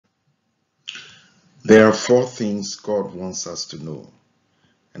There are four things God wants us to know,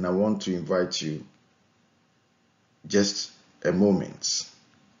 and I want to invite you just a moment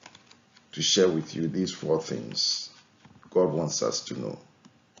to share with you these four things God wants us to know.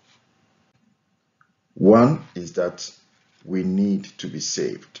 One is that we need to be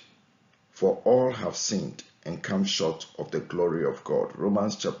saved, for all have sinned and come short of the glory of God.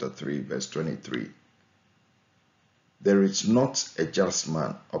 Romans chapter 3 verse 23. There is not a just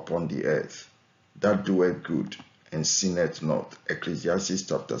man upon the earth that doeth good and sinneth not. Ecclesiastes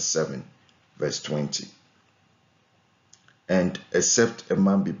chapter 7 verse 20. And except a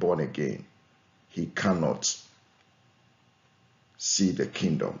man be born again, he cannot see the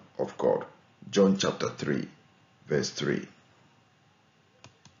kingdom of God. John chapter 3 verse 3.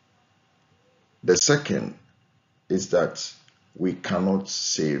 The second is that we cannot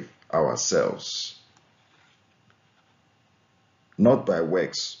save ourselves, not by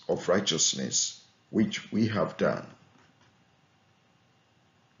works of righteousness which we have done,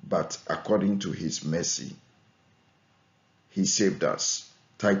 but according to his mercy he saved us.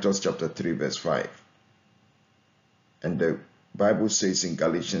 Titus chapter 3 verse 5. And the Bible says in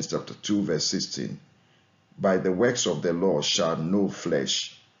Galatians chapter 2 verse 16, by the works of the law shall no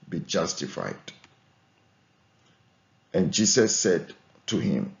flesh be justified. And Jesus said to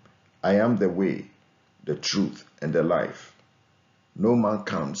him, I am the way, the truth, and the life. No man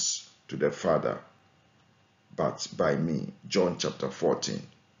comes to the Father but by me. John chapter 14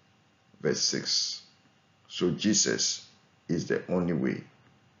 verse 6. So Jesus is the only way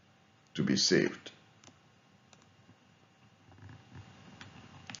to be saved.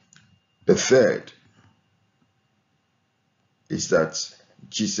 The third is that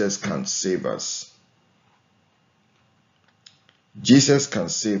Jesus can save us. Jesus can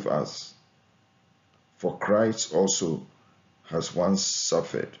save us, for Christ also has once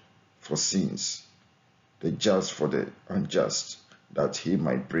suffered for sins, the just for the unjust, that he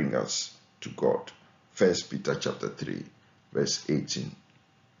might bring us to God. 1 Peter chapter 3 verse 18.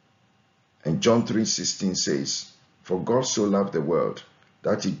 And John 3:16 says, for God so loved the world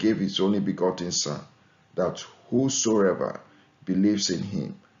that he gave his only begotten Son, that whosoever believes in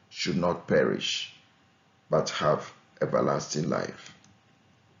him should not perish, but have everlasting life.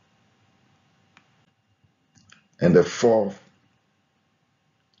 And the fourth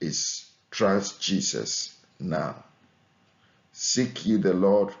is trust Jesus now. Seek ye the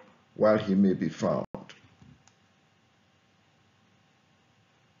Lord while he may be found.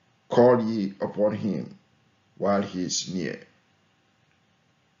 Call ye upon him while he is near.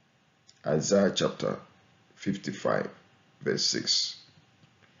 Isaiah chapter 55 verse 6.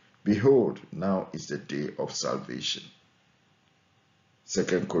 Behold, now is the day of salvation.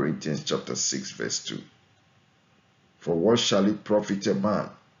 2 Corinthians chapter 6 verse 2. For what shall it profit a man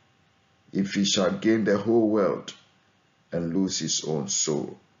if he shall gain the whole world and lose his own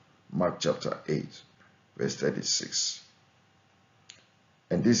soul? Mark chapter 8 verse 36.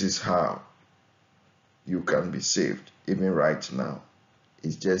 And this is how you can be saved even right now.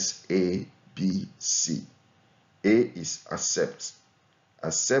 It's just A, B, C. A is accept.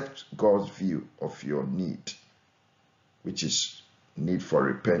 Accept God's view of your need, which is need for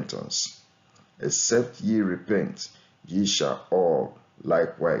repentance. Except ye repent, ye shall all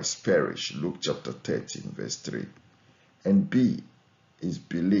likewise perish. Luke chapter 13 verse 3. And B is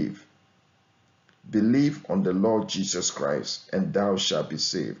believe. Believe on the Lord Jesus Christ, and thou shalt be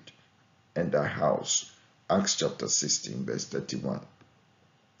saved, and thy house. Acts chapter 16 verse 31.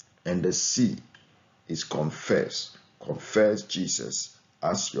 And the C is confess. Confess Jesus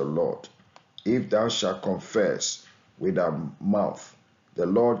as your Lord. If thou shalt confess with thy mouth the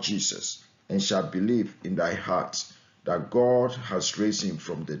Lord Jesus, and shalt believe in thy heart that God has raised him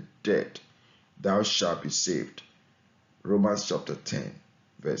from the dead, thou shalt be saved. Romans chapter 10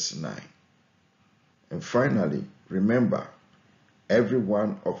 verse 9. And finally, remember, every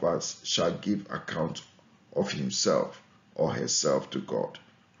one of us shall give account of himself or herself to God.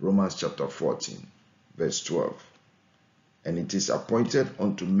 Romans chapter 14 verse 12. And it is appointed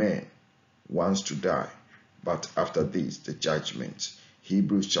unto men once to die, but after this the judgment.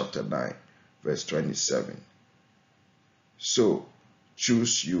 Hebrews chapter 9 verse 27. So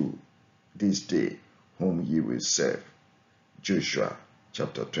choose you this day whom ye will serve. Joshua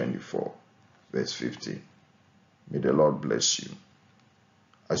chapter 24 verse 15. May the Lord bless you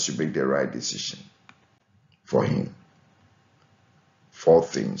as you make the right decision for him. Four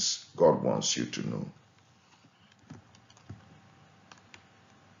things God wants you to know.